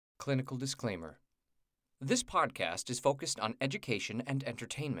Clinical disclaimer. This podcast is focused on education and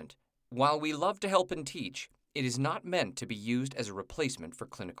entertainment. While we love to help and teach, it is not meant to be used as a replacement for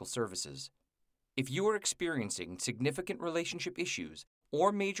clinical services. If you are experiencing significant relationship issues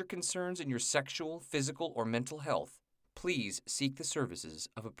or major concerns in your sexual, physical, or mental health, please seek the services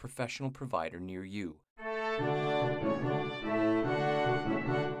of a professional provider near you.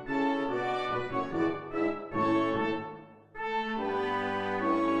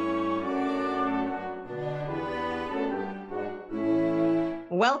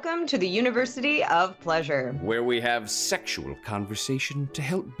 Welcome to the University of Pleasure, where we have sexual conversation to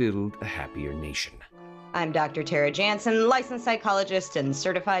help build a happier nation. I'm Dr. Tara Jansen, licensed psychologist and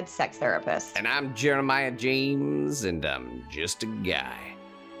certified sex therapist. And I'm Jeremiah James, and I'm just a guy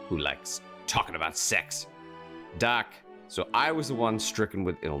who likes talking about sex. Doc, so I was the one stricken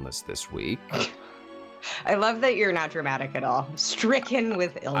with illness this week. I love that you're not dramatic at all. Stricken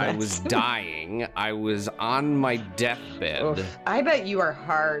with illness. I was dying. I was on my deathbed. Oof. I bet you are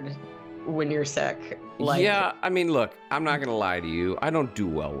hard when you're sick. Yeah, I mean, look, I'm not gonna lie to you. I don't do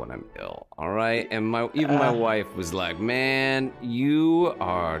well when I'm ill, all right? And my wife was like, man, you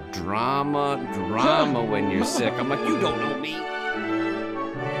are drama when you're sick. I'm like, you don't know me.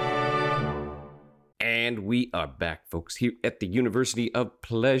 And we are back, folks, here at the University of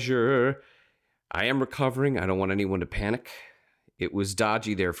Pleasure. I am recovering. I don't want anyone to panic. It was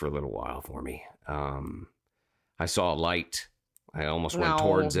dodgy there for a little while for me. I saw a light. I almost went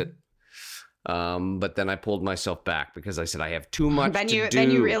towards it. But then I pulled myself back because I said I have too much to do.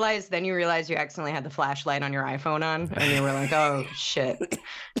 Then you realize you accidentally had the flashlight on your iPhone on, and you were like, "Oh shit!"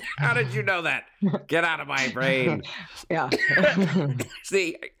 How did you know that? Get out of my brain. Yeah.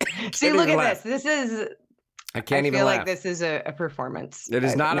 See, look at this. This is. I can't even laugh. Like this is a performance. It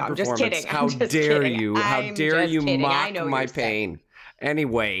is not a performance. I'm just kidding. How dare you? How dare you mock my pain?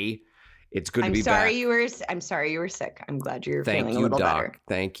 Anyway, it's good to be back. I'm sorry you were sick. I'm glad you're feeling a little better.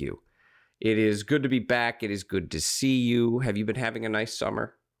 Thank you. It is good to be back. It is good to see you. Have you been having a nice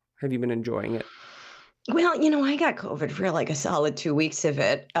summer? Have you been enjoying it? Well, I got COVID for like a solid 2 weeks of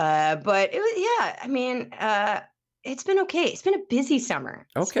it. But it was, it's been okay. It's been a busy summer.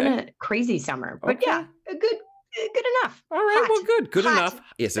 It's been a crazy summer. But good enough. All right, good enough.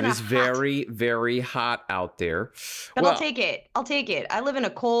 Yes, it is very, very hot out there. But I'll take it. I live in a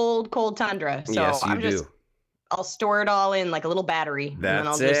cold tundra. So yes, you do. I'll store it all in like a little battery. And then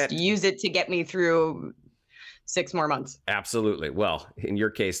I'll just use it to get me through 6 more months. Absolutely. Well, in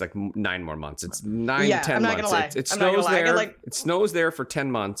your case, like 9 more months. It's 9 to 10 months. I'm not gonna lie. It snows there. It snows there for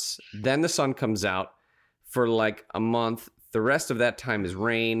 10 months. Then the sun comes out for like a month. The rest of that time is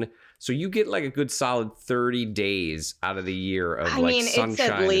rain. So you get like a good solid 30 days out of the year of sunshine. It's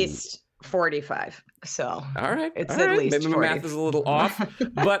at least 45. So all right. It's at least maybe 40. My math is a little off.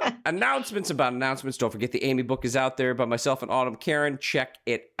 But announcements. Don't forget the Amy book is out there by myself and Autumn Karen. Check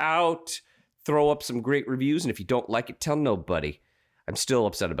it out. Throw up some great reviews. And if you don't like it, tell nobody. I'm still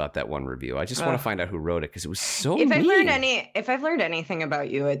upset about that one review. I just want to find out who wrote it because it was so mean. If I've learned anything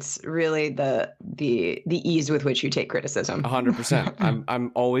about you, it's really the ease with which you take criticism. 100%.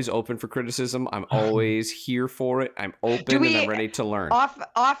 I'm always open for criticism. I'm always here for it. I'm open and I'm ready to learn.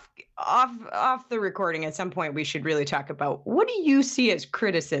 Off the recording, at some point, we should really talk about what do you see as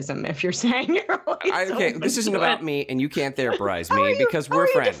criticism if you're saying you're always okay, this isn't about me, and you can't therapize me because we're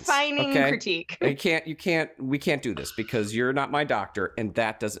friends. Defining critique. We can't do this because you're not my doctor, and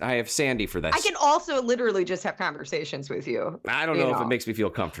that doesn't. I have Sandy for that. I can also literally just have conversations with you. I don't know if it makes me feel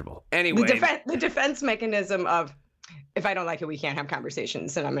comfortable. Anyway, the defense mechanism of if I don't like it, we can't have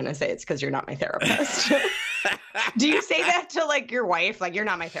conversations, and I'm going to say it's because you're not my therapist. Do you say that to like your wife? Like, you're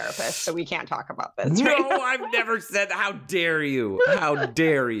not my therapist, so we can't talk about this. No, right? I've never said, how dare you? How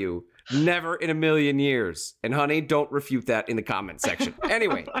dare you? Never in a million years. And honey, don't refute that in the comment section.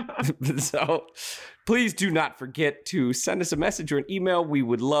 Anyway, so please do not forget to send us a message or an email. We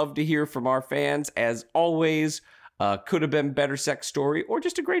would love to hear from our fans. As always, could have been better sex story or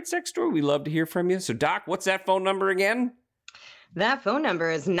just a great sex story. We love to hear from you. So Doc, what's that phone number again? That phone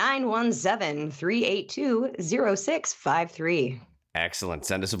number is 917-382-0653. Excellent.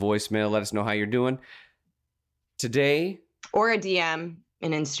 Send us a voicemail. Let us know how you're doing today. Or a DM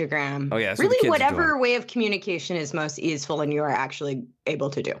in Instagram. Oh, yeah. Really, whatever way of communication is most easeful and you are actually able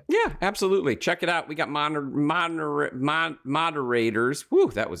to do. Yeah, absolutely. Check it out. We got moderators.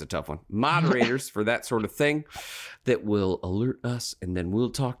 Whew, that was a tough one. Moderators for that sort of thing that will alert us, and then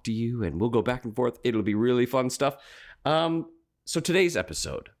we'll talk to you, and we'll go back and forth. It'll be really fun stuff. So today's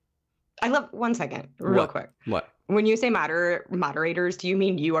episode. I love, one second, real quick. What? When you say moderators, do you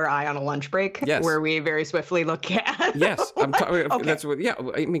mean you or I on a lunch break? Yes. Where we very swiftly look at? Yes. Okay. That's what, yeah.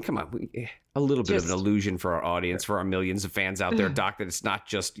 I mean, come on. A little bit of an illusion for our audience, for our millions of fans out there, Doc, that it's not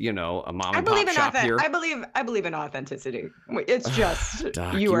just, a mom and pop shop here. I believe in authenticity. It's just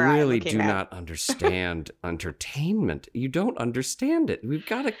Doc, you really do not understand entertainment. You don't understand it. We've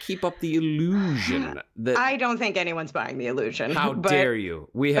got to keep up the illusion. That I don't think anyone's buying the illusion. How dare you?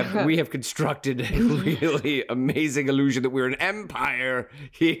 We have constructed a really amazing illusion that we're an empire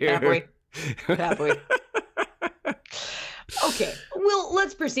here. Have we? Okay, well,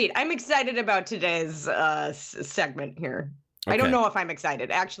 let's proceed. I'm excited about today's segment here. Okay. I don't know if I'm excited.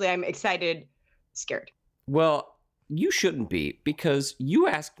 Actually, I'm excited, scared. Well, you shouldn't be, because you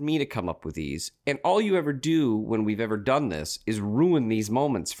asked me to come up with these, and all you ever do when we've ever done this is ruin these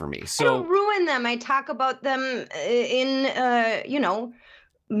moments for me. So I don't ruin them. I talk about them in,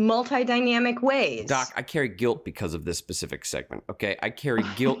 multi-dynamic ways. Doc, I carry guilt because of this specific segment, okay? I carry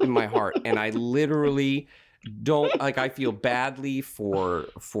guilt in my heart, and I literally don't, I feel badly for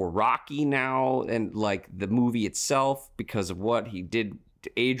Rocky now, and the movie itself, because of what he did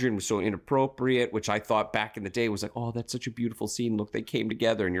to Adrian was so inappropriate, which I thought back in the day was oh, that's such a beautiful scene. Look, they came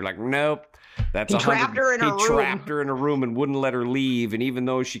together. And you're like, nope. He trapped her in a room and wouldn't let her leave. And even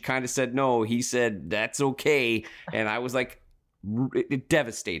though she kind of said no, he said, that's okay. And I was like, it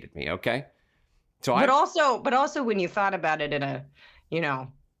devastated me, okay? So but also when you thought about it in a,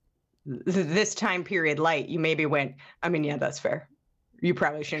 this time period light, you maybe went, I mean, yeah, that's fair. You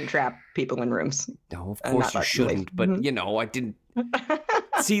probably shouldn't trap people in rooms. No, of course you shouldn't. But, I didn't.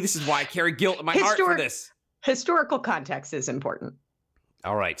 See, this is why I carry guilt in my heart for this. Historical context is important.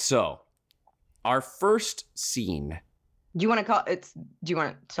 All right. So our first scene. Do you want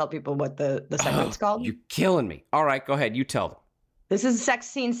to tell people what the segment's called? You're killing me. All right. Go ahead. You tell them. This is Sex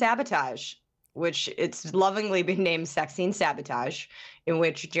Scene Sabotage, which it's lovingly been named Sex Scene Sabotage, in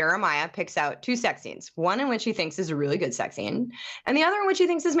which Jeremiah picks out two sex scenes. One in which he thinks is a really good sex scene, and the other in which he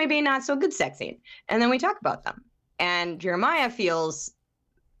thinks is maybe a not so good sex scene. And then we talk about them. And Jeremiah feels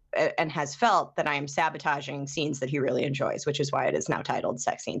and has felt that I am sabotaging scenes that he really enjoys, which is why it is now titled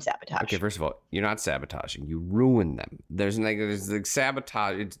Sex Scene Sabotage. Okay, first of all, you're not sabotaging. You ruin them. There's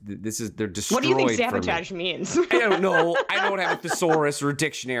sabotage. They're destroyed. What do you think sabotage means? I don't know. I don't have a thesaurus or a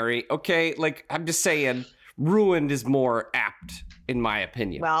dictionary. Okay, I'm just saying, ruined is more apt, in my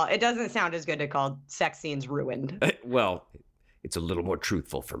opinion. Well, it doesn't sound as good to call sex scenes ruined. Well, it's a little more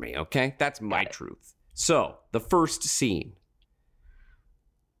truthful for me, okay? That's my truth. So, the first scene.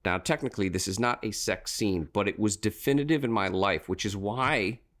 Now, technically, this is not a sex scene, but it was definitive in my life, which is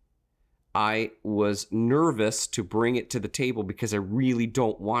why I was nervous to bring it to the table, because I really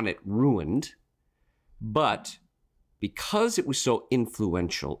don't want it ruined. But because it was so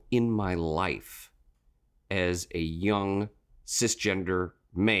influential in my life as a young cisgender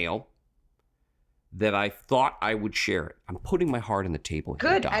male, that I thought I would share it. I'm putting my heart on the table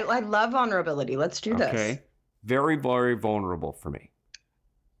here. Good. I love vulnerability. Let's do this. Okay. Very, very vulnerable for me.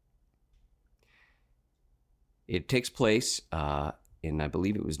 It takes place in, I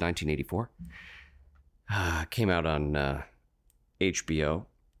believe it was 1984. Came out on HBO,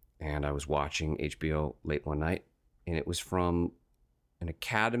 and I was watching HBO late one night, and it was from an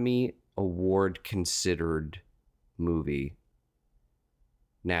Academy Award considered movie,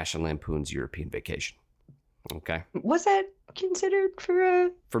 National Lampoon's European Vacation. Okay. Was that considered for a...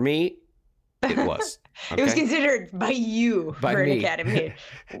 For me, it was. Okay? It was considered by you for an Academy.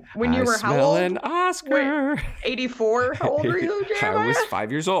 When you were how old? An Oscar. 84? How old were you, Jeremiah? I was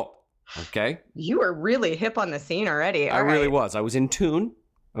 5 years old. Okay. You were really hip on the scene already. I really was. I was in tune.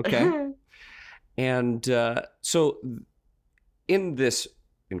 Okay. And so in this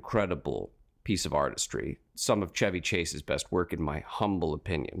incredible piece of artistry, some of Chevy Chase's best work, in my humble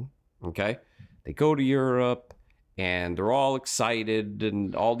opinion, okay? They go to Europe, and they're all excited,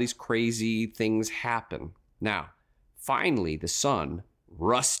 and all these crazy things happen. Now, finally, the son,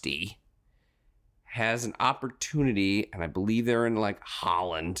 Rusty, has an opportunity, and I believe they're in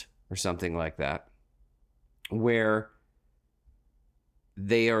Holland or something like that, where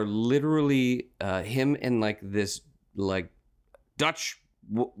they are literally, him and this Dutch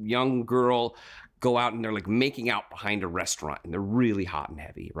young girl go out, and they're making out behind a restaurant, and they're really hot and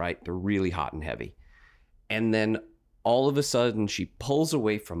heavy, right? They're really hot and heavy. And then all of a sudden she pulls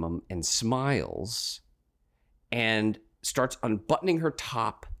away from him and smiles and starts unbuttoning her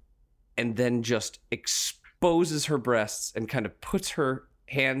top, and then just exposes her breasts and kind of puts her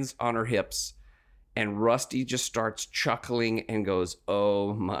hands on her hips. And Rusty just starts chuckling and goes,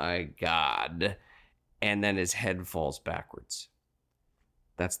 "Oh my God." And then his head falls backwards.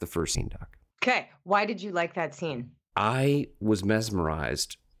 That's the first scene, Doc. Okay. Why did you like that scene? I was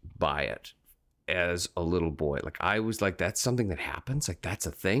mesmerized by it as a little boy. Like, I was like, that's something that happens? Like, that's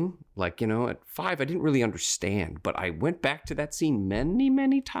a thing? Like, at 5, I didn't really understand, but I went back to that scene many,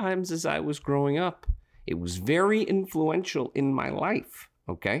 many times as I was growing up. It was very influential in my life,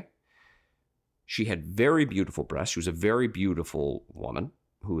 okay? She had very beautiful breasts. She was a very beautiful woman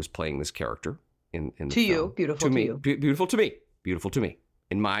who was playing this character in the to film. you, beautiful to you. Beautiful to me. Beautiful to me,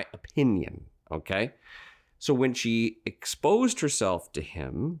 in my opinion, okay? So when she exposed herself to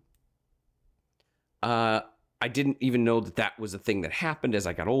him, I didn't even know that was a thing that happened. As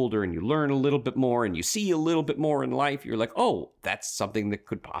I got older and you learn a little bit more and you see a little bit more in life, you're like, oh, that's something that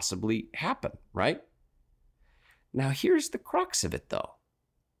could possibly happen, right? Now, here's the crux of it, though.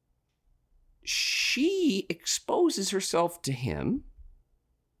 She exposes herself to him,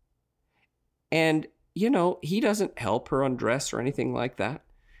 and, he doesn't help her undress or anything like that.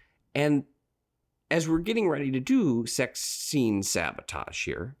 And as we're getting ready to do sex scene sabotage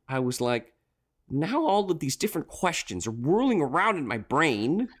here, I was like, now all of these different questions are whirling around in my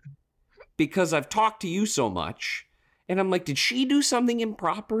brain because I've talked to you so much. And I'm like, did she do something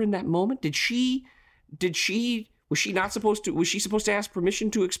improper in that moment? Was she supposed to ask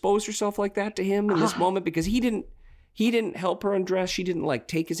permission to expose herself like that to him in this moment? Because he didn't help her undress. She didn't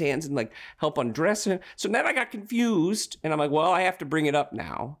take his hands and help undress her. So then I got confused and I'm like, well, I have to bring it up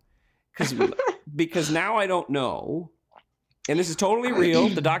now because now I don't know. And this is totally real.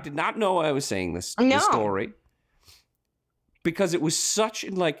 The doc did not know I was saying this story. Because it was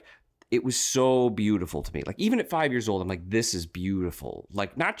it was so beautiful to me. Like, even at 5 years old, I'm like, this is beautiful.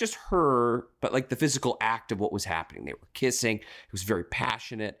 Like, not just her, but the physical act of what was happening. They were kissing. It was very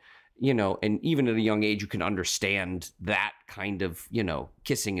passionate, and even at a young age, you can understand that kind of,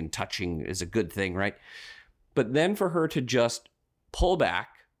 kissing and touching is a good thing, right? But then for her to just pull back,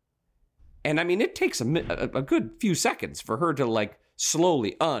 and I mean, it takes a good few seconds for her to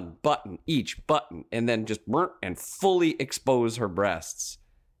slowly unbutton each button and then just and fully expose her breasts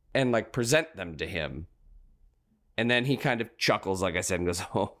and present them to him. And then he kind of chuckles, like I said, and goes,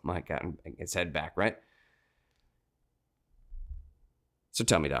 oh my God, and bang his head back, right? So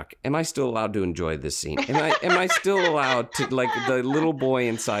tell me, Doc, am I still allowed to enjoy this scene? Am I still allowed to, the little boy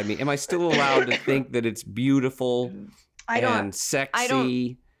inside me, am I still allowed to think that it's beautiful and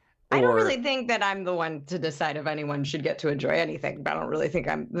sexy? I don't really think that I'm the one to decide if anyone should get to enjoy anything. I don't really think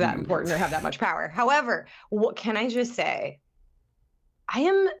I'm that important or have that much power. However, what can I just say? I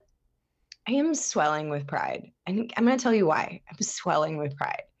am swelling with pride. And I'm going to tell you why. I'm swelling with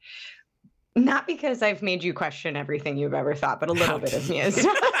pride. Not because I've made you question everything you've ever thought, but a little bit of me is.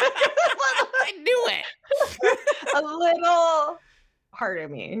 I knew it. A little part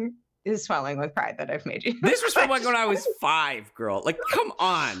of me is swelling with pride that I've made you. This was from when I was 5, girl. Come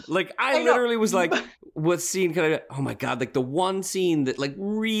on. I literally was like, what scene could I, oh my God, the one scene that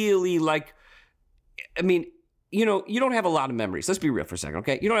really I mean, you don't have a lot of memories. Let's be real for a second,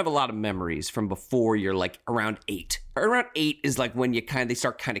 okay? You don't have a lot of memories from before you're around 8. Around 8 is when you they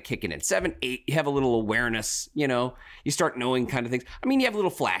start kind of kicking in. 7, 8, you have a little awareness, you start knowing kind of things. I mean, you have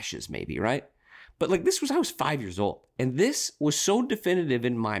little flashes maybe, right? But I was 5 years old, and this was so definitive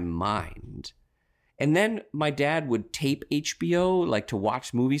in my mind. And then my dad would tape HBO, to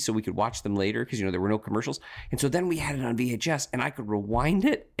watch movies so we could watch them later because, there were no commercials. And so then we had it on VHS, and I could rewind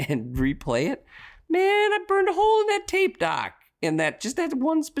it and replay it. Man, I burned a hole in that tape, Doc, in that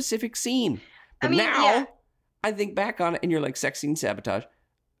one specific scene. But I think back on it, and you're like, sex scene sabotage.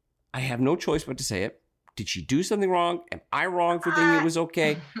 I have no choice but to say it. Did she do something wrong? Am I wrong for thinking it was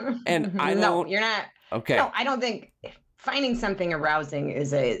okay? And I don't. No, you're not. Okay. No, I don't think finding something arousing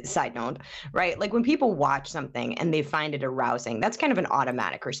is a side note, right? When people watch something and they find it arousing, that's kind of an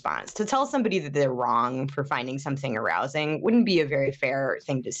automatic response. To tell somebody that they're wrong for finding something arousing wouldn't be a very fair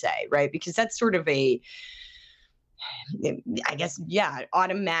thing to say, right? Because that's sort of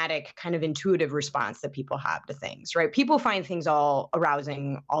automatic kind of intuitive response that people have to things, right? People find things all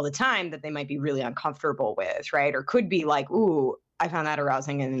arousing all the time that they might be really uncomfortable with, right? Or could be ooh, I found that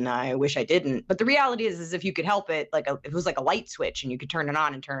arousing and I wish I didn't. But the reality is if you could help it, if it was a light switch and you could turn it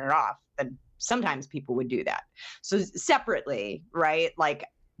on and turn it off, then sometimes people would do that. So separately, right?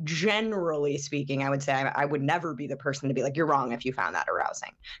 Generally speaking, I would say I would never be the person to be you're wrong if you found that arousing,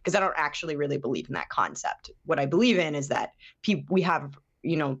 because I don't actually really believe in that concept. What I believe in is that we have,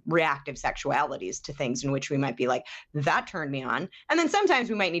 reactive sexualities to things in which we might be that turned me on. And then sometimes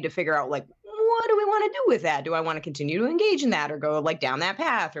we might need to figure out what do we want to do with that? Do I want to continue to engage in that or go down that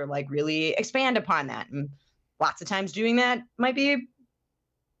path or really expand upon that? And lots of times doing that might be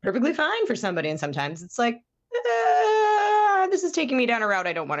perfectly fine for somebody. And sometimes it's this is taking me down a route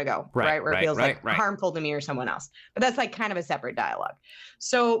I don't want to go, right? Where it feels like harmful to me or someone else. But that's like kind of a separate dialogue.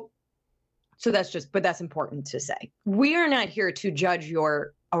 So that's important to say. We are not here to judge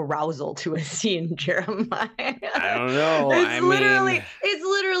your arousal to a scene, Jeremiah. I don't know. It's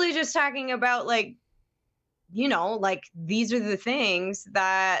literally just talking about like, like these are the things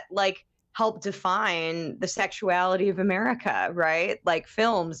that like help define the sexuality of America, right? Like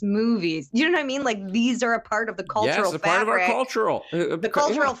films, movies, you know what I mean? Like these are a part of the cultural fabric. Part of our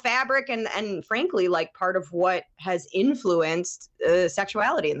cultural fabric, and frankly, like part of what has influenced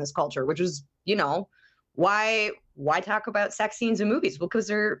sexuality in this culture, which is, why talk about sex scenes in movies? Well, because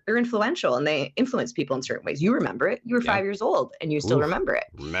they're influential and they influence people in certain ways. You remember it. You were 5 years old and you still remember it.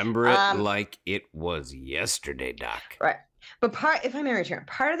 Remember it like it was yesterday, Doc. Right. But if I may return,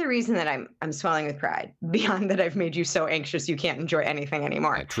 part of the reason that I'm swelling with pride, beyond that I've made you so anxious you can't enjoy anything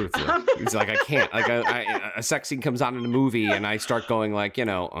anymore. Yeah, truthfully, it's like I can't. Like a sex scene comes on in a movie, and I start going like,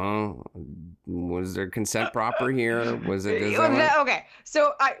 was there consent proper here? Was it? Okay,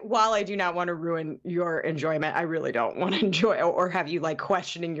 so while I do not want to ruin your enjoyment, I really don't want to enjoy or have you like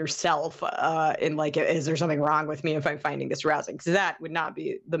questioning yourself in like, is there something wrong with me if I'm finding this arousing? Because that would not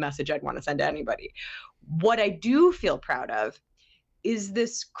be the message I'd want to send to anybody. What I do feel proud of is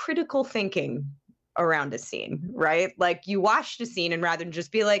this critical thinking around a scene, right? Like you watched a scene and rather than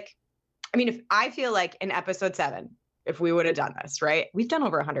just be like, if I feel like in episode 7, if we would have done this, right? We've done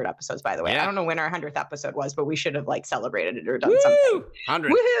over 100 episodes, by the way. Yeah. I don't know when our 100th episode was, but we should have like celebrated it or done something.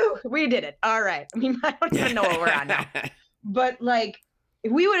 100. Woohoo! We did it. All right. I don't even know what we're on now. But like,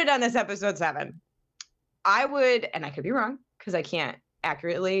 if we would have done this episode 7, I would, and I could be wrong because I can't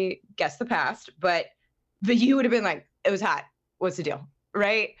accurately guess the past, but you would have been like, it was hot. What's the deal?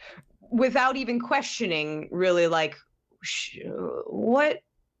 Right? Without even questioning really like,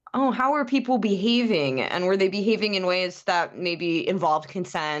 how are people behaving? And were they behaving in ways that maybe involved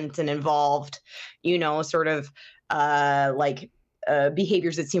consent and involved, sort of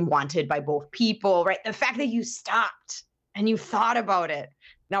behaviors that seem wanted by both people, right? The fact that you stopped and you thought about it.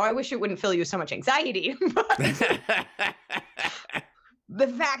 Now, I wish it wouldn't fill you with so much anxiety. The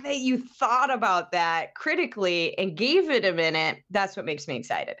fact that you thought about that critically and gave it a minute, that's what makes me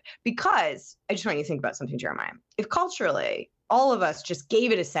excited. Because I just want you to think about something, Jeremiah. If culturally, all of us just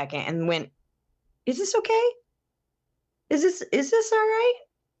gave it a second and went, is this okay? Is this all right?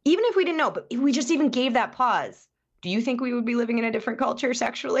 Even if we didn't know, but if we just even gave that pause, do you think we would be living in a different culture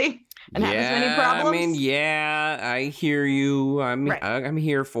sexually and have as many problems? I hear you. I'm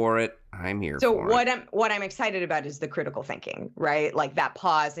here for it. I'm here for it. So what I'm excited about is the critical thinking, right? Like that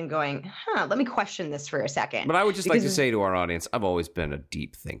pause and going, let me question this for a second. But I would just like to say to our audience, I've always been a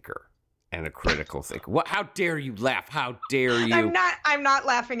deep thinker and a critical thinker. What? How dare you laugh? How dare you? I'm not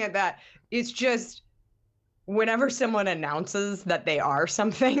laughing at that. It's just whenever someone announces that they are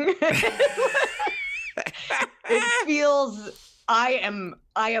something, it feels I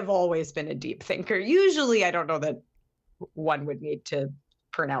have always been a deep thinker. Usually I don't know that one would need to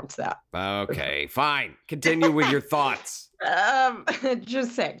pronounce that. Okay, fine. Continue with your thoughts.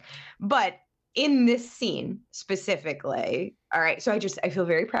 Just saying. But in this scene specifically, all right, so I feel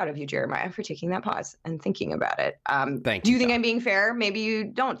very proud of you, Jeremiah, for taking that pause and thinking about it. Thank you. Do you think I'm being fair? Maybe you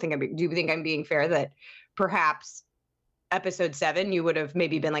don't think do you think I'm being fair that perhaps episode 7, you would have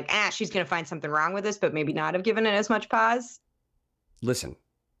maybe been like, she's going to find something wrong with this, but maybe not have given it as much pause? Listen,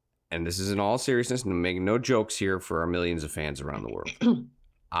 and this is in all seriousness, and I'm making no jokes here for our millions of fans around the world.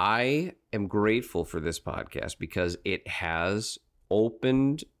 I am grateful for this podcast because it has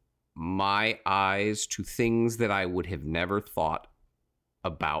opened my eyes to things that I would have never thought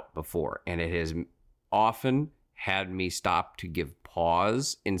about before. And it has often had me stop to give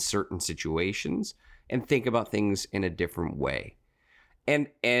pause in certain situations and think about things in a different way. And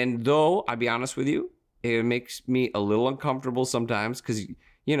though, I'll be honest with you, it makes me a little uncomfortable sometimes because,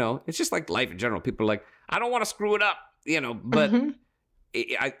 it's just like life in general. People are like, I don't want to screw it up, but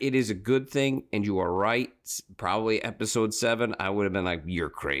it is a good thing. And you are right. Probably episode 7, I would have been like, you're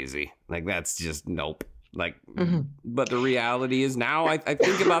crazy. Like, that's just nope. Like, but the reality is now I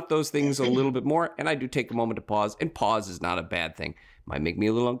think about those things a little bit more, and I do take a moment to pause. And pause is not a bad thing. Might make me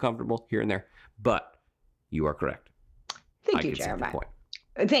a little uncomfortable here and there, but you are correct. Thank you, Jeremiah.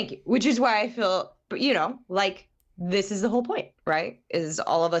 Thank you. Which is why I feel, like this is the whole point, right? Is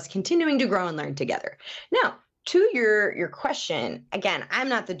all of us continuing to grow and learn together. Now, to your question, again, I'm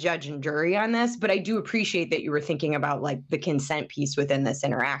not the judge and jury on this, but I do appreciate that you were thinking about like the consent piece within this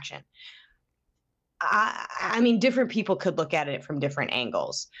interaction. I mean, different people could look at it from different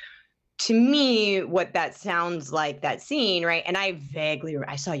angles. To me, what that sounds like, that scene, right? And I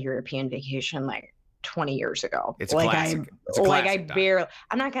saw European Vacation like 20 years ago. It's a classic. It's a classic.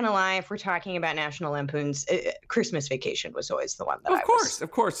 I'm not going to lie. If we're talking about National Lampoon's, Christmas Vacation was always the one that Of course.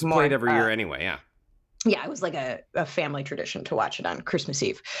 It's played every year anyway. Yeah. Yeah. It was like a family tradition to watch it on Christmas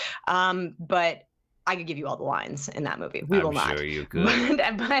Eve. But I could give you all the lines in that movie. We will not. I'm sure you could.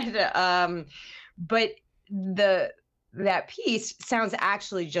 But that piece sounds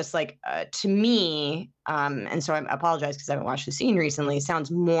actually just like, to me, and so I apologize because I haven't watched the scene recently, sounds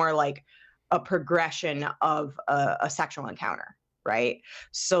more like a progression of a sexual encounter, right?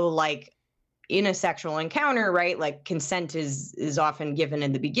 So like in a sexual encounter, right, like consent is often given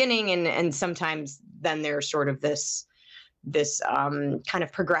in the beginning, and sometimes then there's sort of this kind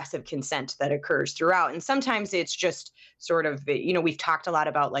of progressive consent that occurs throughout. And sometimes it's just sort of, we've talked a lot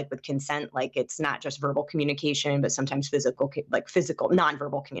about like with consent, like it's not just verbal communication, but sometimes physical,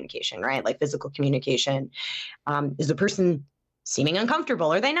 nonverbal communication, right? Like physical communication. Is the person seeming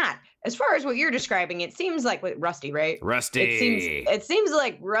uncomfortable? Are they not? As far as what you're describing, it seems like with Rusty, right? Rusty. It seems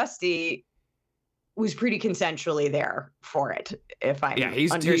like Rusty was pretty consensually there for it, if I'm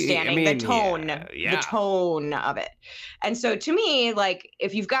understanding the tone of it. And so to me, like,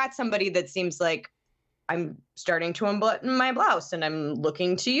 if you've got somebody that seems like, I'm starting to unbutton my blouse and I'm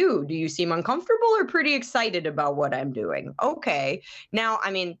looking to you, do you seem uncomfortable or pretty excited about what I'm doing? Okay. Now,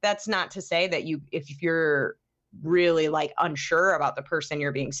 I mean, that's not to say that if you're really like unsure about the person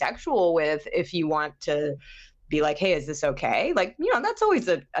you're being sexual with, if you want to be like, hey, is this okay? Like, that's always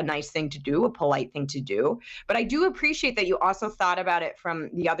a nice thing to do, a polite thing to do. But I do appreciate that you also thought about it from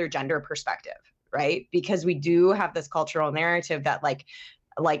the other gender perspective, right? Because we do have this cultural narrative that like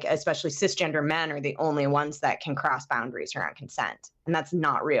especially cisgender men are the only ones that can cross boundaries around consent. And that's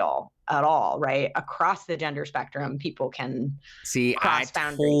not real at all, right? Across the gender spectrum, people can cross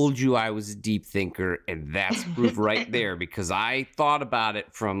boundaries. I told you I was a deep thinker, and that's proof right there, because I thought about it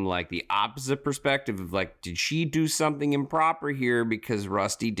from like the opposite perspective of like, did she do something improper here because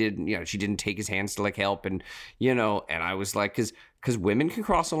Rusty didn't, she didn't take his hands to like help, and and I was like, because women can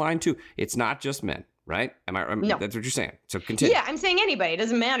cross the line too. It's not just men. Right? No. That's what you're saying. So continue. Yeah, I'm saying anybody. It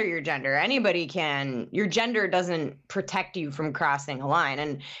doesn't matter your gender. Anybody can. Your gender doesn't protect you from crossing a line.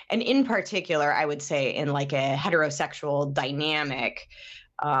 And in particular, I would say in like a heterosexual dynamic,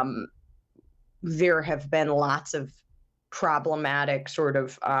 there have been lots of problematic sort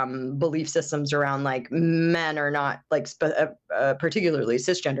of belief systems around like men are not like particularly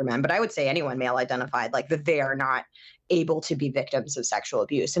cisgender men, but I would say anyone male identified, like that they are not able to be victims of sexual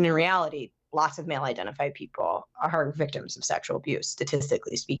abuse. And in reality, lots of male identified people are victims of sexual abuse,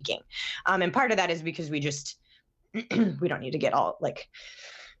 statistically speaking. And part of that is because we don't need to get all like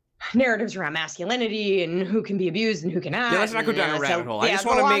narratives around masculinity and who can be abused and who cannot. Yeah, let's not go down a rabbit hole. I just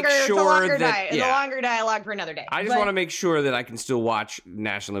want to make sure it's a longer dialogue for another day. I just want to make sure that I can still watch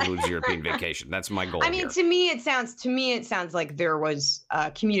National Lampoon's European Vacation. That's my goal. I mean, to me, it sounds like there was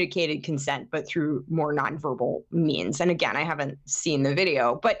communicated consent, but through more nonverbal means. And again, I haven't seen the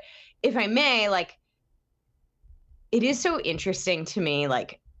video, but if I may, like, it is so interesting to me,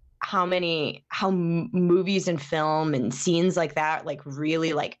 like, how movies and film and scenes like that, like,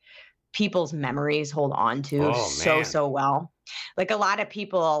 really, like, people's memories hold on to so well. Like, a lot of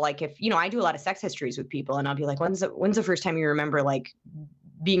people, like, if, I do a lot of sex histories with people, and I'll be like, when's the first time you remember, like,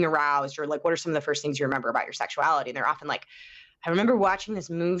 being aroused, or, like, what are some of the first things you remember about your sexuality? And they're often like, I remember watching this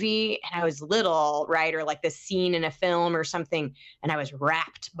movie and I was little, right? Or like this scene in a film or something, and I was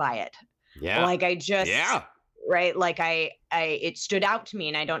rapt by it. Yeah. Like right? Like it stood out to me,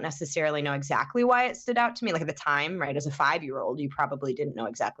 and I don't necessarily know exactly why it stood out to me. Like at the time, right? As a 5-year-old, you probably didn't know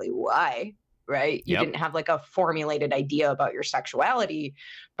exactly why, right? You didn't have like a formulated idea about your sexuality,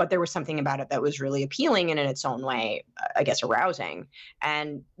 but there was something about it that was really appealing and in its own way, I guess, arousing.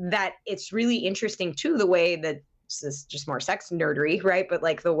 And that it's really interesting too, the way that, this is just more sex nerdery, right? But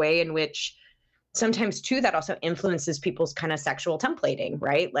like the way in which sometimes too, that also influences people's kind of sexual templating,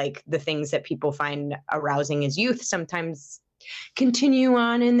 right? Like the things that people find arousing as youth sometimes continue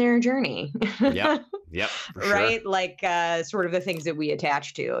on in their journey. Yep, for sure. Right? Like sort of the things that we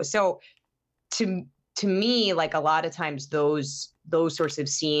attach to. So to me, like a lot of times those sorts of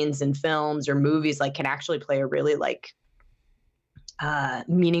scenes in films or movies like can actually play a really like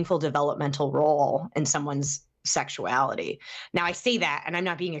meaningful developmental role in someone's sexuality. Now I say that, and I'm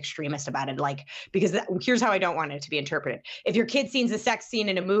not being extremist about it, like, because here's how I don't want it to be interpreted. If your kid sees a sex scene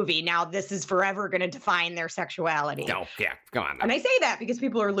in a movie, now this is forever going to define their sexuality. Oh, yeah, come on. And I say that because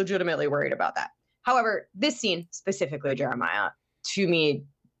people are legitimately worried about that. However, this scene, specifically Jeremiah, to me,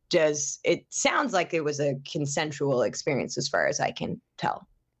 it sounds like it was a consensual experience as far as I can tell.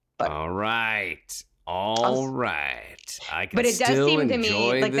 But all right. I can but it does still seem to me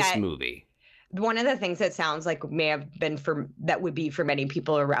enjoy like this that, movie. one of the things that sounds like may have been that would be for many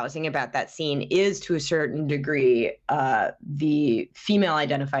people arousing about that scene is, to a certain degree, the female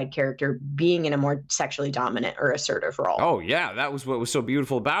identified character being in a more sexually dominant or assertive role. Oh yeah, that was what was so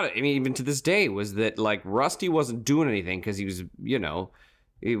beautiful about it. I mean, even to this day, was that like Rusty wasn't doing anything because he was,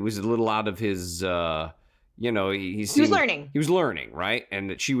 he was a little out of his, he was learning. He was learning, right? And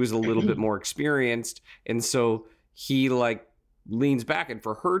that she was a little bit more experienced, and so he like leans back, and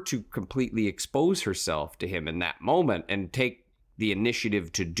for her to completely expose herself to him in that moment and take the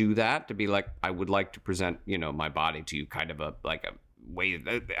initiative to do that, to be like, I would like to present, my body to you, kind of a way.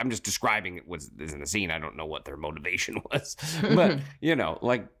 I'm just describing it was in the scene. I don't know what their motivation was, but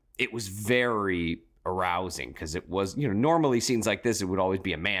it was very arousing because it was, normally scenes like this, it would always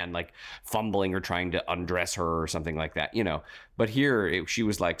be a man like fumbling or trying to undress her or something like that, but here she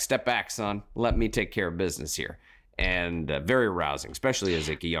was like, step back, son, let me take care of business here. And very arousing, especially as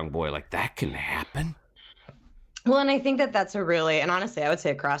like a young boy, like that can happen. Well, and I think that that's and honestly, I would say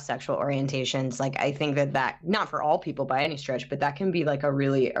across sexual orientations, like I think that not for all people by any stretch, but that can be like a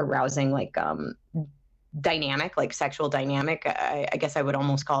really arousing, like dynamic, like sexual dynamic. I guess I would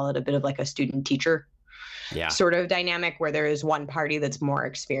almost call it a bit of like a student teacher sort of dynamic, where there is one party that's more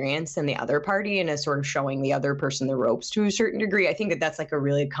experienced than the other party and is sort of showing the other person the ropes to a certain degree. I think that that's like a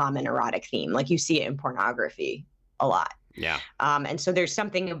really common erotic theme. Like you see it in pornography a lot. Yeah. And so there's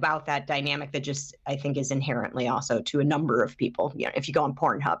something about that dynamic that just, I think, is inherently also to a number of people. If you go on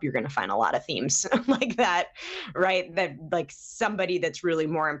Pornhub, you're going to find a lot of themes like that, right? That like somebody that's really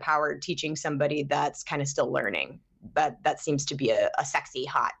more empowered teaching somebody that's kind of still learning. That seems to be a sexy,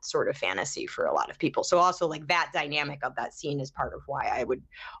 hot sort of fantasy for a lot of people. So also like that dynamic of that scene is part of why I would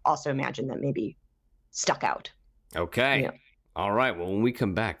also imagine that maybe stuck out. Okay. Yeah. All right. Well, when we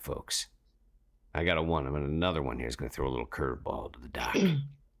come back, folks, I got another one here is going to throw a little curveball to the doc.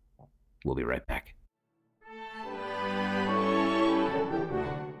 We'll be right back.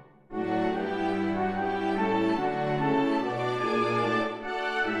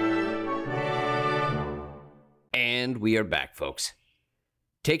 And we are back, folks.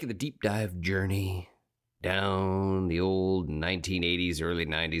 Taking the deep dive journey down the old 1980s, early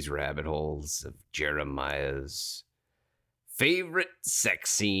 90s rabbit holes of Jeremiah's favorite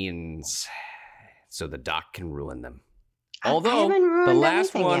sex scenes, so the doc can ruin them. Although the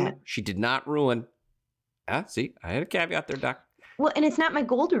last one, yet. She did not ruin. See, I had a caveat there, Doc. Well, and it's not my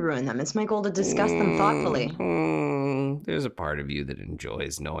goal to ruin them. It's my goal to discuss them thoughtfully. There's a part of you that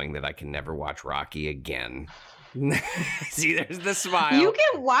enjoys knowing that I can never watch Rocky again. See, there's the smile. You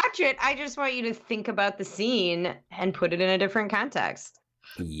can watch it. I just want you to think about the scene and put it in a different context.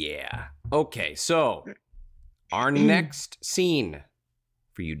 Yeah. Okay, so our next scene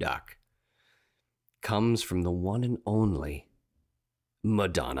for you, Doc, comes from the one and only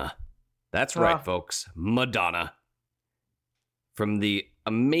Madonna. That's right, folks. Madonna. From the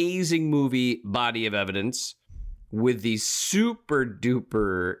amazing movie Body of Evidence with the super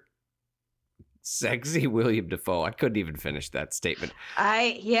duper sexy William Dafoe. I couldn't even finish that statement.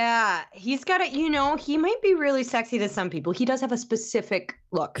 He's got he might be really sexy to some people. He does have a specific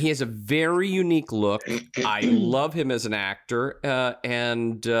look. He has a very unique look. I love him as an actor.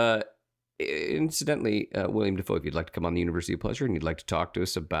 And incidentally, William Dafoe, if you'd like to come on the University of Pleasure and you'd like to talk to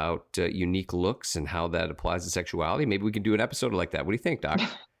us about unique looks and how that applies to sexuality, maybe we can do an episode like that. What do you think, Doc?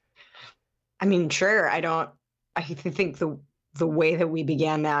 I mean, sure. I think the way that we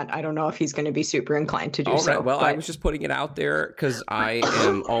began that, I don't know if he's going to be super inclined to do so. Right. Well, I was just putting it out there because I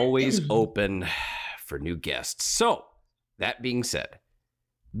am always open for new guests. So, that being said,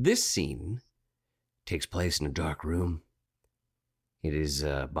 this scene takes place in a dark room. It is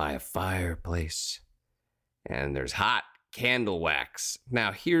by a fireplace, and there's hot candle wax.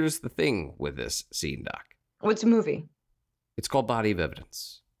 Now, here's the thing with this scene, Doc. What's the movie? It's called Body of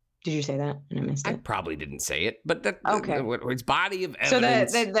Evidence. Did you say that? And I missed it. I probably didn't say it, but okay. It's Body of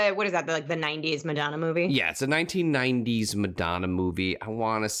Evidence. So the what is that? The 90s Madonna movie? Yeah, it's a 1990s Madonna movie. I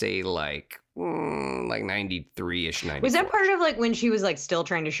want to say like 93-ish, 94. Was that part of like when she was like still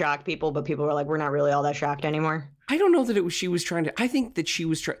trying to shock people, but people were like, we're not really all that shocked anymore? I don't know that she was trying to. I think that she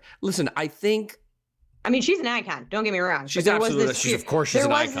was trying. Listen, I mean, she's an icon. Don't get me wrong. She's absolutely. Of course, she's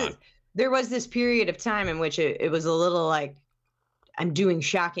an icon. There was this period of time in which it was a little like, I'm doing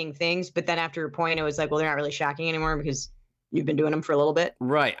shocking things, but then after a point, it was like, well, they're not really shocking anymore because you've been doing them for a little bit.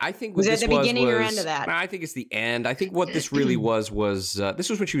 Right. I think was it the beginning or end of that? I think it's the end. I think what this really was this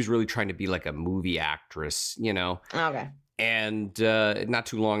was when she was really trying to be like a movie actress, Okay. And not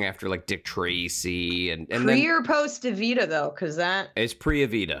too long after like Dick Tracy and pre or post Evita though, because that it's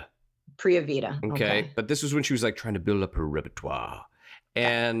pre-Evita. Pre-Evita. Okay. But this was when she was like trying to build up her repertoire.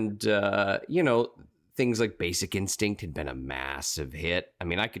 And, things like Basic Instinct had been a massive hit. I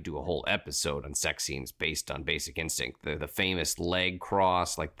mean, I could do a whole episode on sex scenes based on Basic Instinct. The famous leg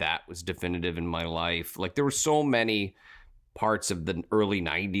cross, like that was definitive in my life. Like there were so many parts of the early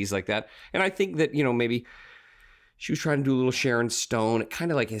 90s like that. And I think that, maybe she was trying to do a little Sharon Stone. It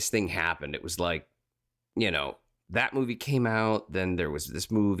kind of like his thing happened. It was like, that movie came out, then there was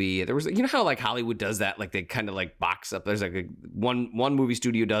this movie. There was, how like Hollywood does that? Like they kind of like box up. There's like one movie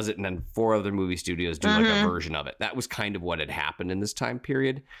studio does it, and then 4 other movie studios do like a version of it. That was kind of what had happened in this time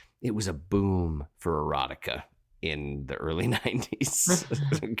period. It was a boom for erotica in the early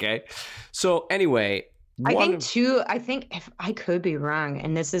 90s. Okay. So anyway, I think if I could be wrong,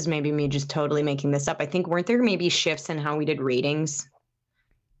 and this is maybe me just totally making this up, I think weren't there maybe shifts in how we did ratings?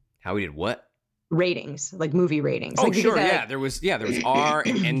 How we did what? Ratings, like movie ratings. Oh, like, sure. Yeah. There was R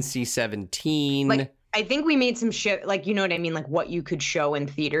and NC-17. Like, I think we made some shit, like, you know what I mean? Like what you could show in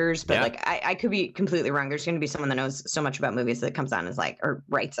theaters, but like, I could be completely wrong. There's going to be someone that knows so much about movies that comes on as like, or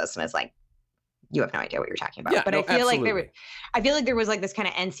writes us and is like, you have no idea what you're talking about. Yeah, but no, I feel absolutely. like there was like this kind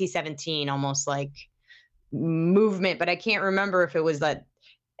of NC-17 almost like movement, but I can't remember if it was that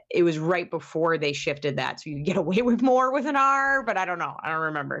it was right before they shifted that so you get away with more with an R, but I don't know. I don't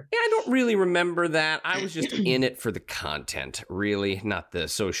remember. Yeah, I don't really remember that. I was just in it for the content, really, not the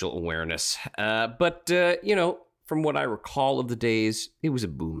social awareness. But from what I recall of the days, it was a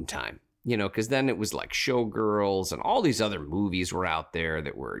boom time, because then it was like Showgirls and all these other movies were out there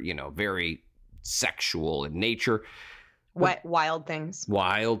that were, very sexual in nature. What Wild Things?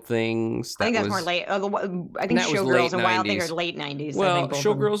 Wild Things. I think that's more late. I think Showgirls and Wild Things are late 90s. Well,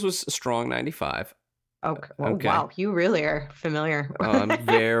 Showgirls was a strong 95. Okay. Well, okay. Wow, you really are familiar. I'm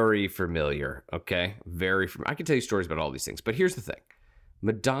very familiar. Okay, I can tell you stories about all these things. But here's the thing: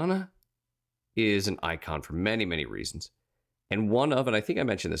 Madonna is an icon for many, many reasons, and I think I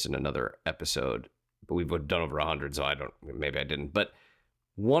mentioned this in another episode, but we've done over 100, so maybe I didn't, but.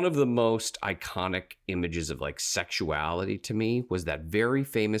 One of the most iconic images of like sexuality to me was that very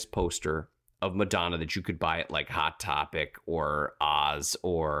famous poster of Madonna that you could buy at like Hot Topic or Oz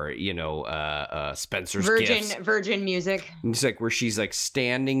or, Spencer's Gifts. Virgin Music. It's like where she's like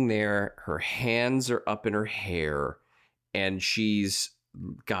standing there, her hands are up in her hair, and she's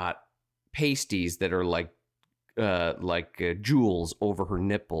got pasties that are like jewels over her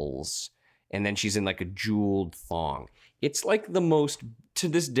nipples. And then she's in like a jeweled thong. It's like to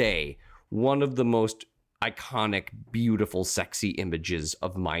this day, one of the most iconic, beautiful, sexy images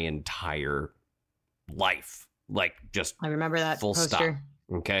of my entire life. Like just I remember that full poster.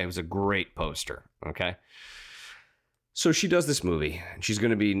 Stop. Okay. It was a great poster. Okay. So she does this movie, and she's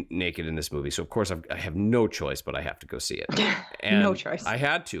going to be naked in this movie. So of course I have no choice, but I have to go see it. And no choice. I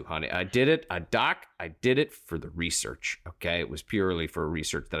had to, honey. I did it. I did it for the research. Okay. It was purely for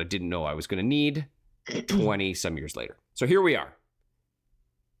research that I didn't know I was going to need 20 some years later. So here we are.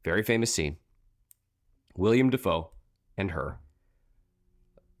 Very famous scene. William Dafoe and her.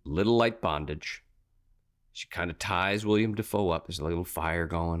 Little light bondage. She kind of ties William Dafoe up. There's a little fire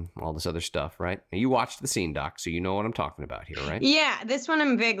going, all this other stuff, right? Now, you watched the scene, Doc, so you know what I'm talking about here, right? Yeah, this one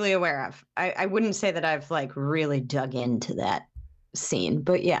I'm vaguely aware of. I wouldn't say that I've like really dug into that scene,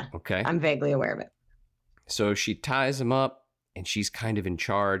 but yeah, okay, I'm vaguely aware of it. So she ties him up, and she's kind of in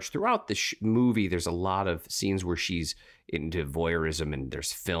charge. Throughout the movie, there's a lot of scenes where she's into voyeurism, and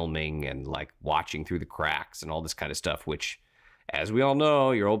there's filming and like watching through the cracks and all this kind of stuff, which... as we all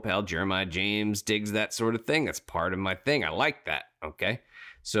know, your old pal Jeremiah James digs that sort of thing. That's part of my thing. I like that, okay?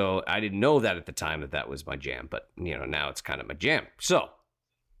 So I didn't know that at the time that was my jam, but, now it's kind of my jam. So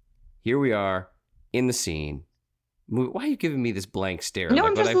here we are in the scene. Why are you giving me this blank stare? No,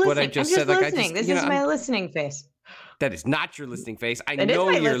 I'm just listening. This is my listening face. That is not your listening face. I know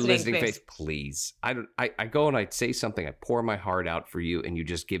your listening face. Please. I go and I say something. I pour my heart out for you, and you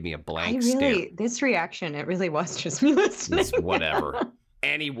just give me a blank stare. This reaction, it really was just me listening. It's whatever.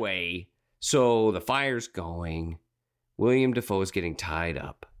 Anyway, so the fire's going. William Dafoe is getting tied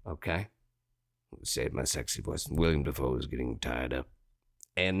up. Okay, say it in my sexy voice. William Dafoe is getting tied up,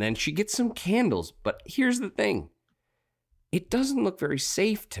 and then she gets some candles. But here's the thing: it doesn't look very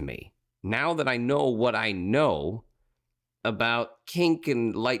safe to me now that I know what I know about kink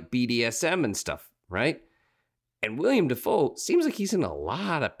and light BDSM and stuff, right? And William Dafoe seems like he's in a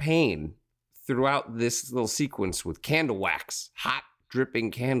lot of pain throughout this little sequence with candle wax, hot dripping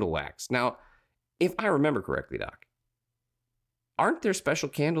candle wax. Now, if I remember correctly, Doc, aren't there special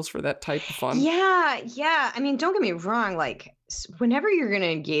candles for that type of fun? Yeah. I mean, don't get me wrong. Like, whenever you're going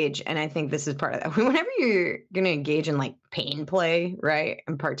to engage, and I think this is part of that, whenever you're going to engage in like pain play, right,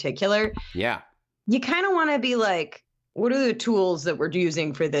 in particular, yeah, you kind of want to be like what are the tools that we're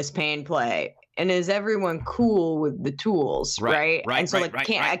using for this pain play? And is everyone cool with the tools, right? And so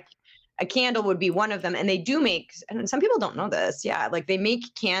a candle would be one of them. And they do make, and some people don't know this. Yeah. Like they make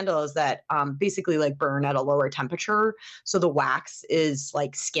candles that basically like burn at a lower temperature. So the wax is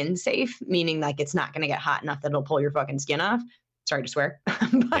like skin safe, meaning like it's not going to get hot enough that it'll pull your fucking skin off. Sorry to swear.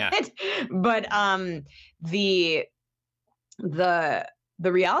 But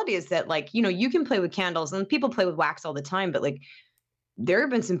the reality is that like, you know, you can play with candles and people play with wax all the time, but like there have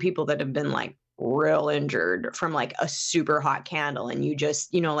been some people that have been like real injured from like a super hot candle, and you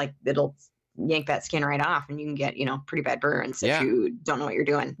just, you know, like it'll yank that skin right off and you can get, you know, pretty bad burns if you don't know what you're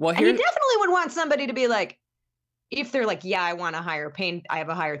doing. Well, and you definitely would want somebody to be like, if they're like, yeah, I have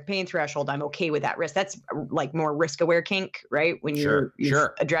a higher pain threshold, I'm okay with that risk. That's like more risk aware kink, right? When you've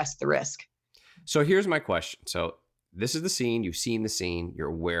addressed the risk. So here's my question. So this is the scene, you've seen the scene, you're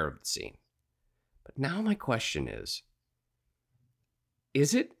aware of the scene. But now my question is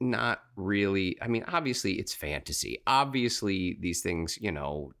it not really, I mean, obviously it's fantasy. Obviously these things, you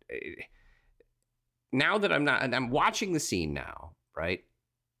know, now that I'm watching the scene now, right?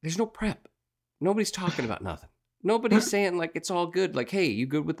 There's no prep. Nobody's talking about nothing. Nobody's saying like, it's all good. Like, hey, you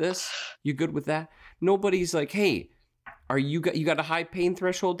good with this? You good with that? Nobody's like, hey, you got a high pain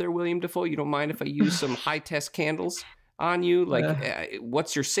threshold there, William Dafoe? You don't mind if I use some high test candles on you? Like,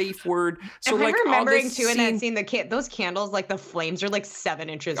 what's your safe word? So like, I'm remembering too in that scene, those candles, like the flames are like 7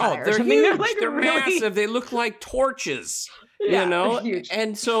 inches higher. They're huge. They're massive. They look like torches. You know? Huge.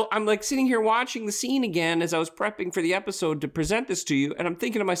 And so I'm like sitting here watching the scene again as I was prepping for the episode to present this to you, and I'm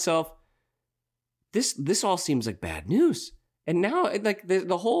thinking to myself, this all seems like bad news. And now like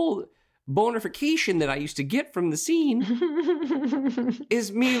the whole bonerification that I used to get from the scene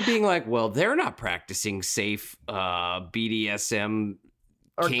is me being like, well, they're not practicing safe BDSM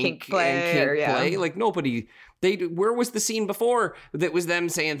or kink play. Like nobody, where was the scene before that was them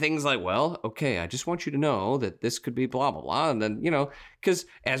saying things like, well, okay, I just want you to know that this could be blah, blah, blah. And then, you know, because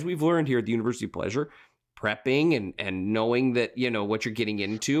as we've learned here at the University of Pleasure, prepping and knowing that, you know, what you're getting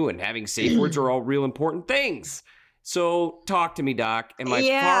into and having safe words are all real important things. So talk to me, Doc. Am I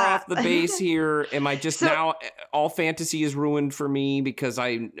far off the base here? Am I just now all fantasy is ruined for me because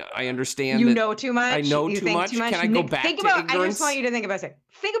I understand you know too much? I know too much. Can I go back to ignorance? I just want you to think about it.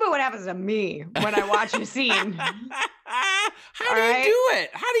 Think about what happens to me when I watch a scene. How do you do it?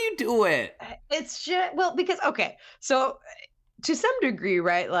 How do you do it? It's just, well, because, okay, so to some degree,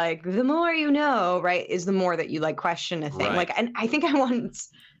 right, like the more you know, right, is the more that you like question a thing. Right. Like, and I think I once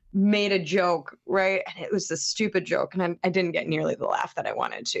made a joke, right? And it was a stupid joke, and I didn't get nearly the laugh that I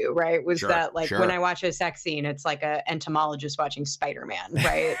wanted to, right? Was that like when I watch a sex scene, it's like a entomologist watching Spider-Man,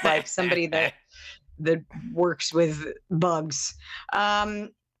 right? Like somebody that works with bugs.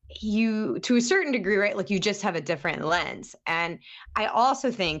 You, to a certain degree, right? Like you just have a different lens. And I also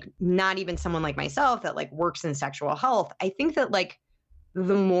think not even someone like myself that like works in sexual health, I think that like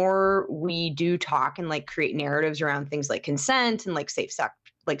the more we do talk and like create narratives around things like consent and like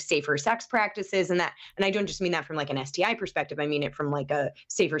safer sex practices and that, and I don't just mean that from like an STI perspective, I mean it from like a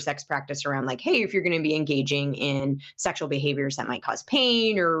safer sex practice around like, hey, if you're going to be engaging in sexual behaviors that might cause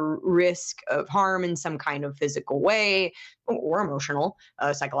pain or risk of harm in some kind of physical way or emotional,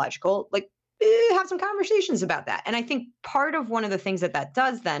 psychological, like have some conversations about that. And I think part of one of the things that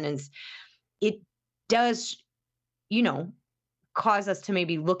does then is it does, you know, cause us to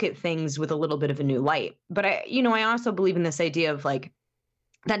maybe look at things with a little bit of a new light. But I also believe in this idea of like,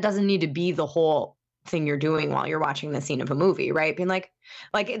 that doesn't need to be the whole thing you're doing while you're watching the scene of a movie, right? Being like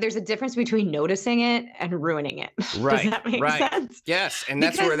there's a difference between noticing it and ruining it. Right. Does that make sense? Yes. And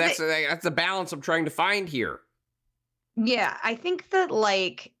that's that's the balance I'm trying to find here. Yeah. I think that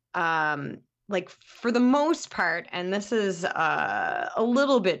like for the most part, and this is a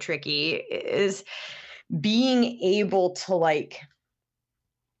little bit tricky, is being able to like,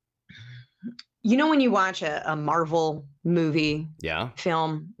 you know, when you watch a Marvel movie,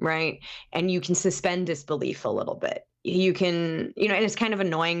 film, right? And you can suspend disbelief a little bit. You can, you know, and it's kind of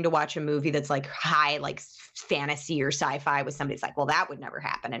annoying to watch a movie that's like high, like fantasy or sci-fi with somebody's like, well, that would never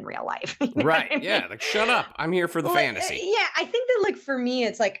happen in real life. Right. I mean? Yeah. Like, shut up. I'm here for the fantasy. Yeah. I think that like, for me,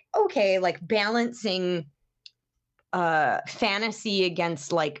 it's like, okay, like balancing fantasy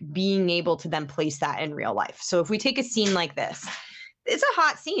against like being able to then place that in real life. So if we take a scene like this, it's a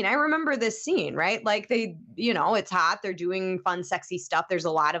hot scene. I remember this scene, right? Like they, you know, it's hot. They're doing fun, sexy stuff. There's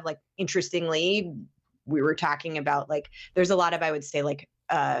a lot of like, interestingly, we were talking about like, there's a lot of, I would say like,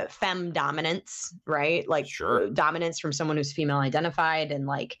 femme dominance, right? Like dominance from someone who's female identified. And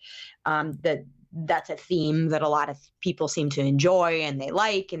like, that's a theme that a lot of people seem to enjoy and they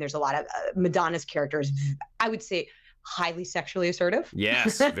like. And there's a lot of Madonna's characters, I would say highly sexually assertive.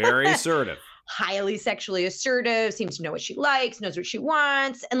 Yes, very assertive. Highly sexually assertive, seems to know what she likes, knows what she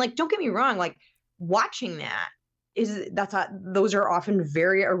wants. And like, don't get me wrong, like watching those are often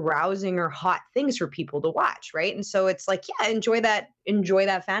very arousing or hot things for people to watch, right? And so it's like, yeah, enjoy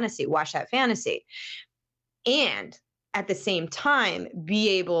that fantasy, watch that fantasy. And at the same time, be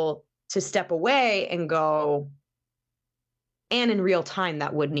able to step away and go, and in real time,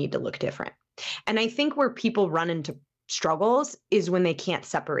 that would need to look different. And I think where people run into struggles is when they can't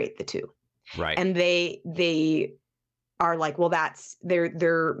separate the two. Right. And they are like, well, that's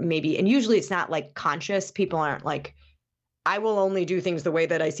they're maybe, and usually it's not like conscious. People aren't like, I will only do things the way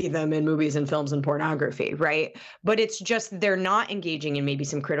that I see them in movies and films and pornography, right? But it's just they're not engaging in maybe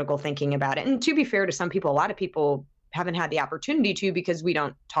some critical thinking about it. And to be fair to some people, a lot of people haven't had the opportunity to, because we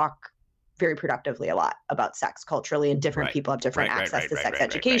don't talk very productively a lot about sex culturally, and different people have different access to sex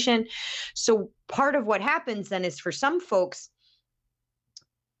education. So part of what happens then is, for some folks,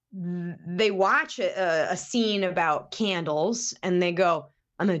 they watch a scene about candles and they go,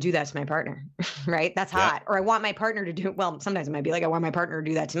 I'm going to do that to my partner, right? That's hot. Or I want my partner to do, well, sometimes it might be like, I want my partner to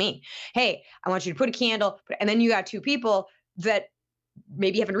do that to me. Hey, I want you to put a candle, and then you got two people that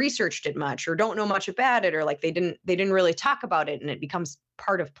maybe haven't researched it much or don't know much about it, or like they didn't really talk about it, and it becomes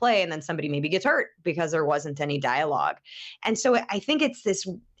part of play, and then somebody maybe gets hurt because there wasn't any dialogue. And so I think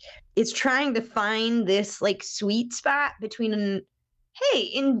it's trying to find this like sweet spot between,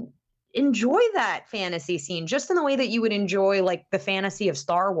 enjoy that fantasy scene just in the way that you would enjoy like the fantasy of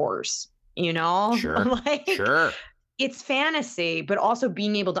Star Wars, you know? Sure. Sure. It's fantasy, but also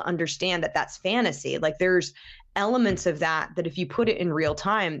being able to understand that that's fantasy. Like there's elements of that if you put it in real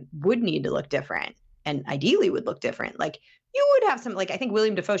time would need to look different, and ideally would look different. Like you would have some, like, I think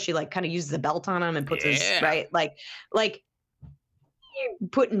William Dafoe, she like kind of uses the belt on him and puts his, right? Like you're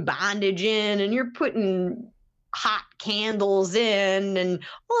putting bondage in, and you're putting hot candles in, and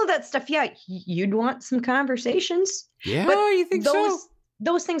all of that stuff. Yeah, you'd want some conversations. Yeah, but you think so?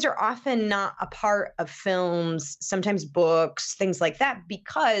 Those things are often not a part of films, sometimes books, things like that,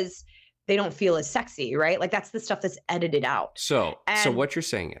 because they don't feel as sexy, right? Like that's the stuff that's edited out. So what you're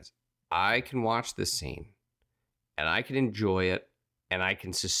saying is, I can watch this scene and I can enjoy it and I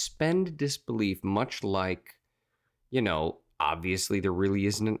can suspend disbelief, much like, obviously there really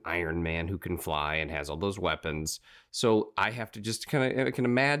isn't an Iron Man who can fly and has all those weapons. I have to just I can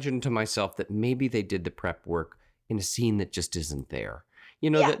imagine to myself that maybe they did the prep work in a scene that just isn't there.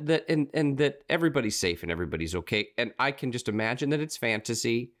 That everybody's safe and everybody's okay. And I can just imagine that it's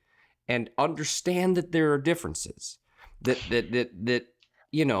fantasy and understand that there are differences. That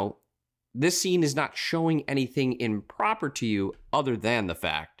this scene is not showing anything improper to you other than the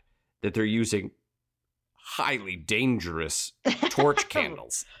fact that they're using highly dangerous torch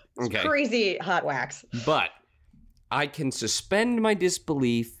candles. Okay. Crazy hot wax. But I can suspend my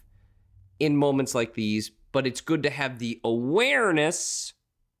disbelief in moments like these, but it's good to have the awareness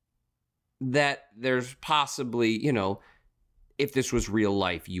that there's possibly, if this was real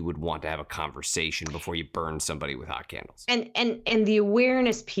life, you would want to have a conversation before you burn somebody with hot candles. And the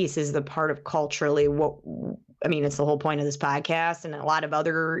awareness piece is the part of culturally it's the whole point of this podcast and a lot of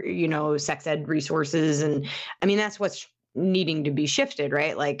other, sex ed resources. And that's what's needing to be shifted,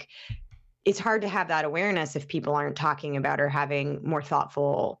 right? Like it's hard to have that awareness if people aren't talking about or having more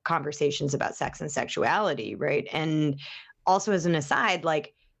thoughtful conversations about sex and sexuality, right? And also, as an aside,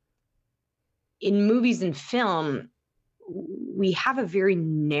 like in movies and film, we have a very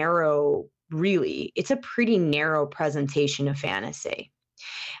narrow, it's a pretty narrow presentation of fantasy.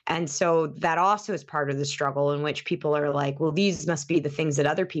 And so that also is part of the struggle, in which people are like, well, these must be the things that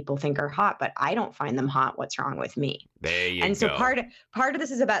other people think are hot, but I don't find them hot. What's wrong with me? There you go. And so part of this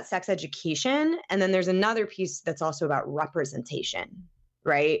is about sex education. And then there's another piece that's also about representation,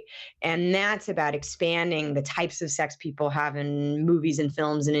 right? And that's about expanding the types of sex people have in movies and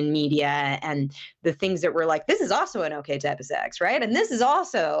films and in media, and the things that we're like, this is also an okay type of sex, right? And this is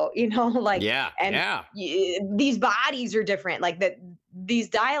also, these bodies are different. Like that, these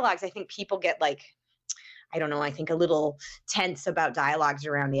dialogues, I think people get like, I don't know, I think a little tense about dialogues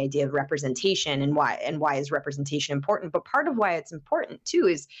around the idea of representation and why is representation important. But part of why it's important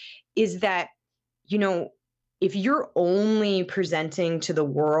too is that, if you're only presenting to the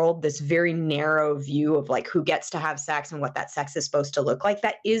world this very narrow view of like who gets to have sex and what that sex is supposed to look like,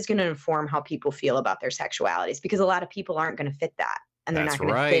 that is going to inform how people feel about their sexualities, because a lot of people aren't going to fit that, and they're not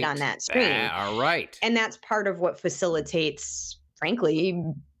going to fit on that screen. All right. And that's part of what facilitates, frankly,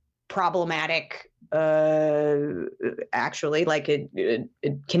 problematic, actually, like it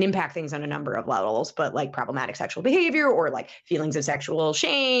can impact things on a number of levels, but like problematic sexual behavior, or like feelings of sexual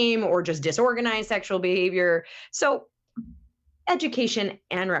shame, or just disorganized sexual behavior. So education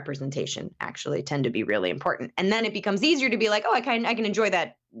and representation actually tend to be really important. And then it becomes easier to be like, oh, I can enjoy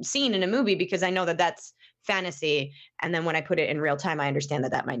that scene in a movie because I know that that's fantasy. And then when I put it in real time, I understand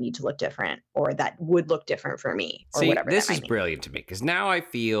that might need to look different, or that would look different for me, or whatever. This is brilliant to me, because now I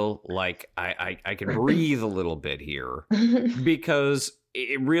feel like I can breathe a little bit here, because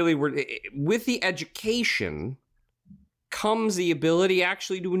it really, with the education comes the ability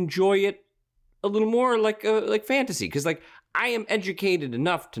actually to enjoy it a little more like fantasy. Because like, I am educated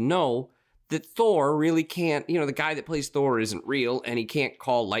enough to know that Thor really can't, the guy that plays Thor isn't real, and he can't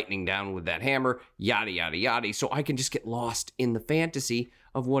call lightning down with that hammer, yada, yada, yada. So I can just get lost in the fantasy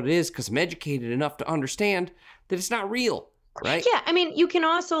of what it is, because I'm educated enough to understand that it's not real, right? Yeah, I mean, you can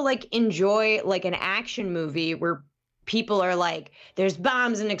also like enjoy like an action movie where people are like, there's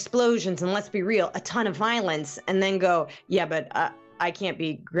bombs and explosions and, let's be real, a ton of violence, and then go, yeah, but I can't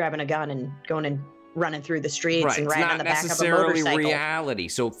be grabbing a gun and going and running through the streets and riding on the back of a motorcycle. It's not necessarily reality.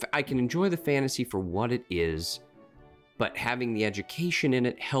 So I can enjoy the fantasy for what it is, but having the education in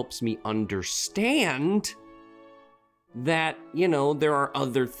it helps me understand that, there are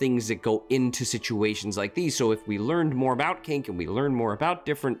other things that go into situations like these. So if we learned more about kink and we learned more about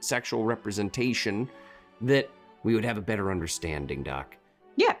different sexual representation, that we would have a better understanding, Doc.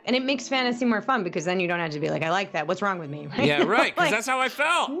 Yeah, and it makes fantasy more fun, because then you don't have to be like, I like that. What's wrong with me? Right? Yeah, right, because that's how I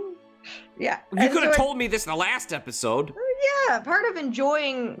felt. Yeah. You could have told me this in the last episode. Yeah, part of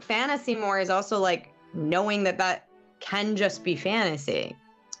enjoying fantasy more is also like knowing that can just be fantasy.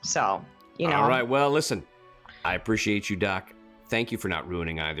 So, All right, well, listen, I appreciate you, Doc. Thank you for not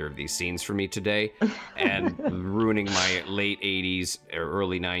ruining either of these scenes for me today, and ruining my late 80s or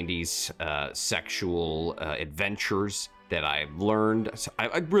early 90s sexual adventures that I've learned.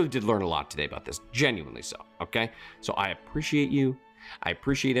 I really did learn a lot today about this, genuinely so, okay? So I appreciate you. I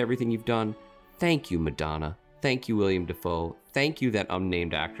appreciate everything you've done. Thank you, Madonna. Thank you, William Dafoe. Thank you, that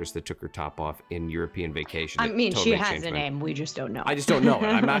unnamed actress that took her top off in European Vacation. I mean, totally she has a name. We just don't know. I just don't know it.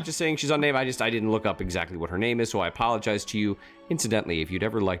 I'm not just saying she's unnamed. I didn't look up exactly what her name is, so I apologize to you. Incidentally, if you'd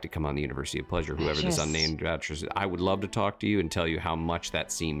ever like to come on the University of Pleasure, whoever this unnamed actress is, I would love to talk to you and tell you how much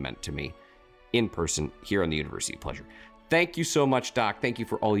that scene meant to me in person here on the University of Pleasure. Thank you so much, Doc. Thank you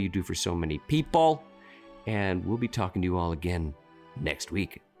for all you do for so many people. And we'll be talking to you all again next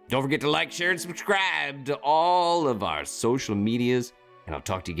week. Don't forget to like, share, and subscribe to all of our social medias. And I'll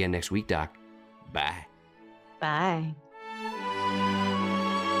talk to you again next week, Doc. Bye. Bye.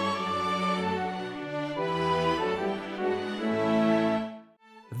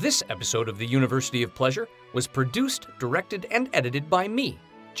 This episode of the University of Pleasure was produced, directed, and edited by me,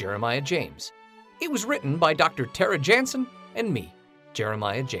 Jeremiah James. It was written by Dr. Tara Jansen and me,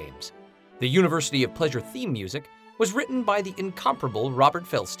 Jeremiah James. The University of Pleasure theme music was written by the incomparable Robert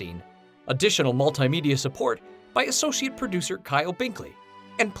Felstein. Additional multimedia support by associate producer Kyle Binkley.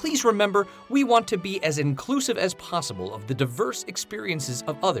 And please remember, we want to be as inclusive as possible of the diverse experiences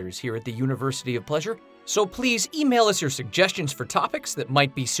of others here at the University of Pleasure. So please email us your suggestions for topics that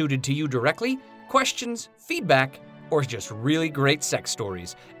might be suited to you directly, questions, feedback, or just really great sex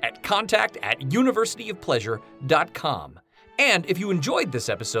stories at contact@universityofpleasure.com. And if you enjoyed this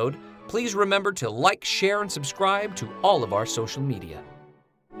episode, please remember to like, share, and subscribe to all of our social media.